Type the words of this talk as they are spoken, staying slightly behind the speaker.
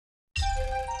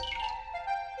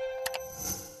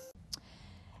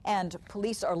And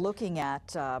police are looking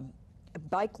at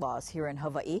bike laws here in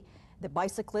Hawaii. The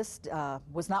bicyclist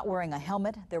was not wearing a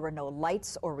helmet. There were no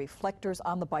lights or reflectors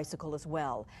on the bicycle as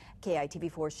well.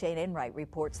 KITV4's Shane Enright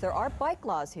reports there are bike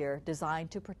laws here designed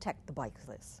to protect the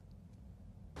bicyclists.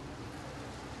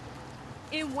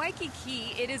 In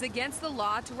Waikiki, it is against the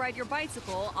law to ride your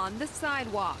bicycle on the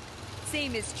sidewalk.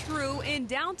 Same is true in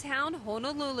downtown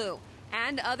Honolulu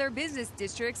and other business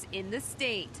districts in the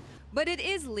state. But it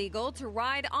is legal to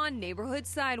ride on neighborhood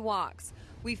sidewalks.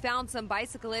 We found some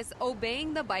bicyclists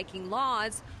obeying the biking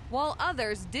laws, while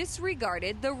others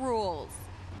disregarded the rules.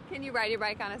 Can you ride your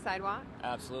bike on a sidewalk?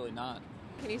 Absolutely not.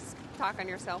 Can you talk on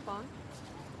your cell phone?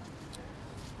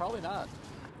 Probably not.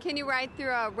 Can you ride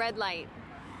through a red light?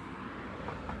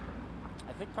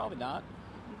 I think probably not.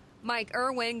 Mike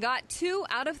Irwin got 2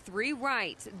 out of 3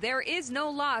 right. There is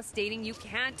no law stating you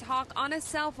can't talk on a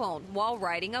cell phone while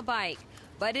riding a bike,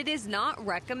 but it is not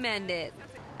recommended.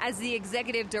 As the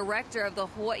executive director of the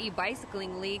Hawaii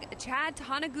Bicycling League, Chad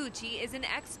Taniguchi is an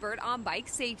expert on bike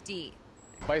safety.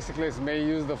 Bicyclists may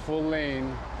use the full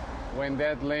lane when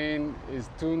that lane is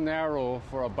too narrow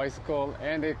for a bicycle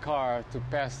and a car to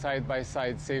pass side by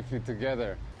side safely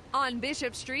together. On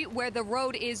Bishop Street, where the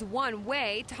road is one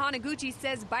way, Taniguchi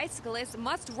says bicyclists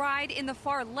must ride in the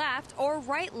far left or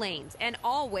right lanes and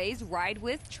always ride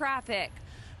with traffic.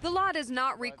 The law does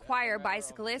not require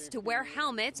bicyclists to wear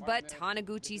helmets, but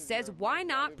Taniguchi says why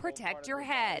not protect your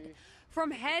head?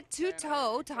 From head to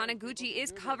toe, Taniguchi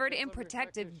is covered in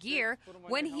protective gear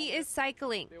when he is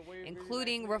cycling,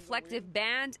 including reflective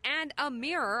bands and a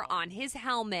mirror on his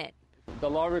helmet. The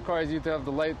law requires you to have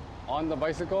the light on the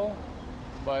bicycle,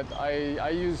 but I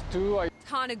use 2.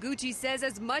 Taniguchi says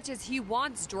as much as he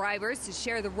wants drivers to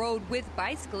share the road with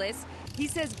bicyclists, he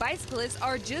says bicyclists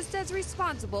are just as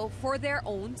responsible for their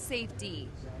own safety.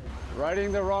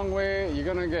 Riding the wrong way, you're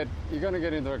gonna get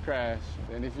into a crash.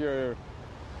 And if you're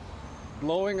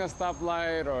blowing a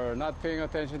stoplight or not paying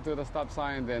attention to the stop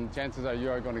sign, then chances are you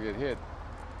are going to get hit.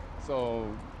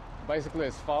 So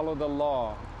bicyclists, follow the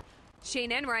law.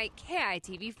 Shane Enright,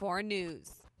 KITV4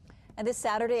 News. And this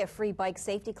Saturday, a free bike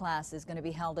safety class is going to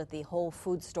be held at the Whole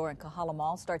Foods store in Kahala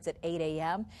Mall. Starts at 8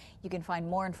 a.m. You can find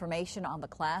more information on the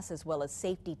class as well as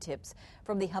safety tips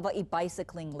from the Hawaii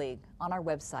Bicycling League on our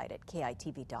website at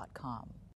KITV.com.